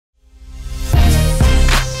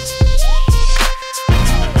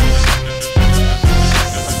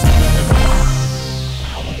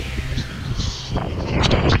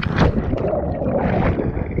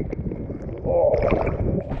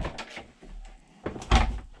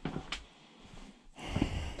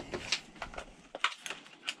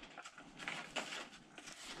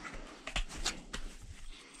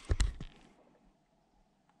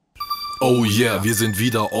Oh yeah, wir sind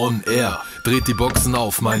wieder on air. Dreht die Boxen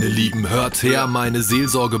auf, meine Lieben, hört her, meine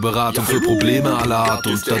Seelsorgeberatung für Probleme aller Art.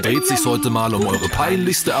 Und da dreht sich's heute mal um eure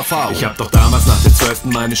peinlichste Erfahrung. Ich hab doch damals nach der 12.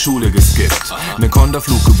 meine Schule geskippt, nen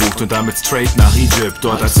Konterflug gebucht und damit straight nach Egypt.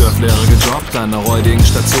 Dort als Surflehrer gejobbt, an einer räudigen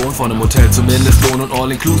Station, von einem Hotel zum Mindestlohn und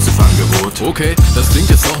All-Inclusive-Angebot. Okay, das klingt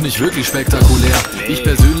jetzt noch nicht wirklich spektakulär. Ich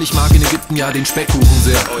persönlich mag in Ägypten ja den Speckkuchen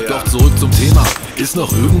sehr. Doch zurück zum Thema. Ist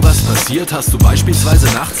noch irgendwas passiert? Hast du beispielsweise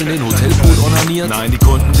nachts in den Hotelpool onaniert? Nein, die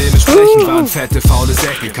Kunden dementsprechend waren fette, faule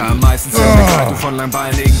Säcke, kamen meistens in Begleitung von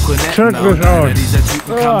langbeinigen Brünetten. Und einer dieser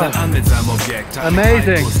Typen kam dann an mit seinem Objekt.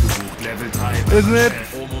 Amazing. Level 3. Isn't it?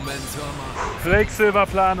 Oh Moment, hör mal.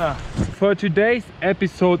 Quecksilberplaner. For today's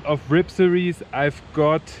episode of Rip Series, I've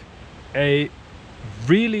got a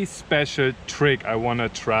really special trick I wanna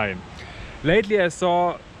try. Lately I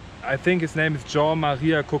saw, I think his name is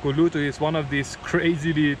Maria Coccoluto. He's one of these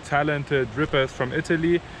crazily talented rippers from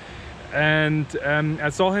Italy. And I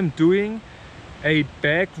saw him doing a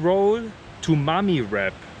back roll to mummy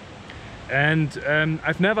wrap. And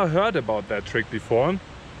I've never heard about that trick before.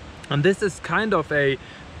 And this is kind of a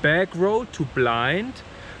back roll to blind,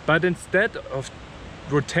 but instead of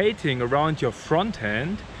rotating around your front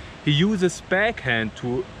hand, he uses backhand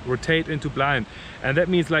to rotate into blind. And that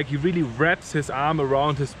means like he really wraps his arm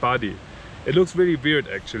around his body. It looks really weird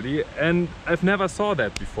actually, and I've never saw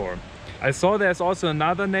that before. I saw there's also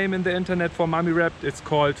another name in the internet for mummy wrap. It's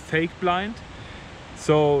called fake blind.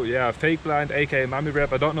 So yeah, fake blind aka mummy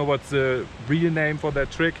wrap. I don't know what's the real name for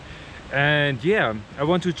that trick. And yeah, I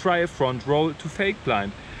want to try a front roll to fake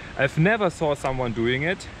blind. I've never saw someone doing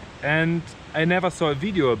it, and I never saw a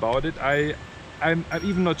video about it. I'm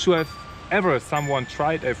even not sure if ever someone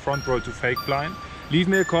tried a front roll to fake blind. Leave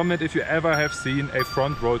me a comment if you ever have seen a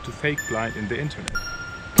front roll to fake blind in the internet.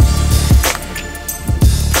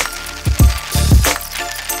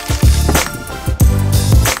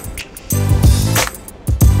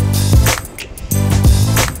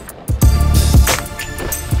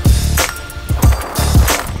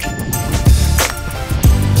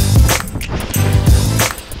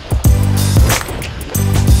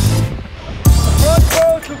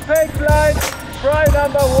 Fake blind, try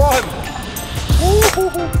number one.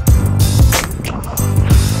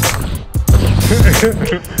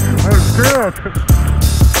 I'm scared.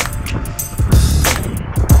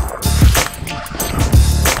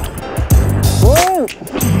 Whoa!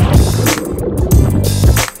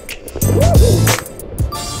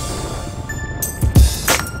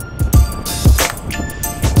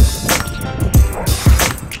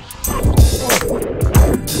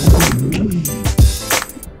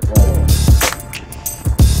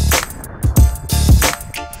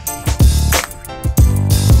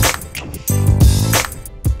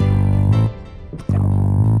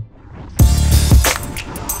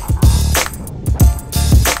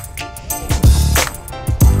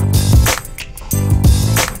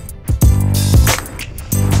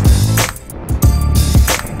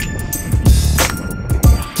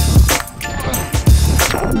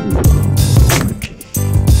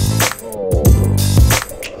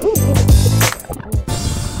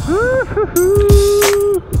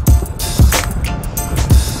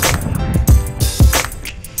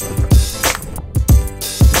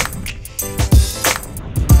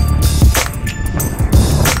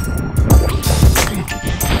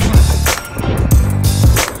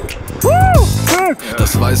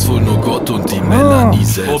 Das weiß wohl nur Gott und die Melanie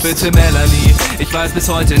selbst. Oh bitte Melanie, ich weiß bis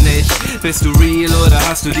heute nicht, bist du real oder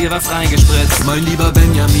hast du dir was reingespritzt? Mein lieber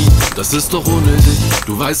Benjamin, das ist doch unnötig.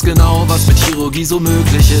 Du weißt genau, was mit Chirurgie so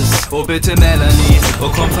möglich ist. Oh bitte Melanie,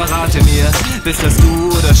 oh komm verrate mir, bist das du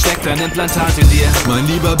oder steckt ein Implantat in dir? Mein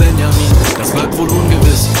lieber Benjamin, das bleibt wohl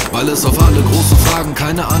ungewiss, weil es auf alle großen Fragen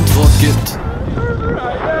keine Antwort gibt.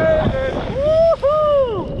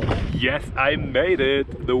 Yes, I made it!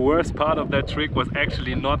 The worst part of that trick was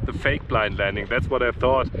actually not the fake blind landing. That's what I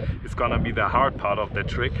thought is gonna be the hard part of that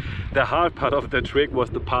trick. The hard part of the trick was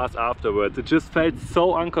the pass afterwards. It just felt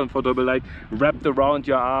so uncomfortable, like wrapped around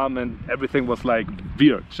your arm, and everything was like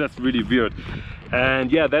weird, just really weird.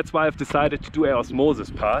 And yeah, that's why I've decided to do a osmosis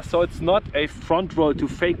pass. So it's not a front roll to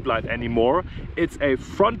fake blind anymore. It's a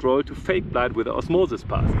front roll to fake blind with an osmosis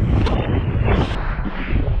pass.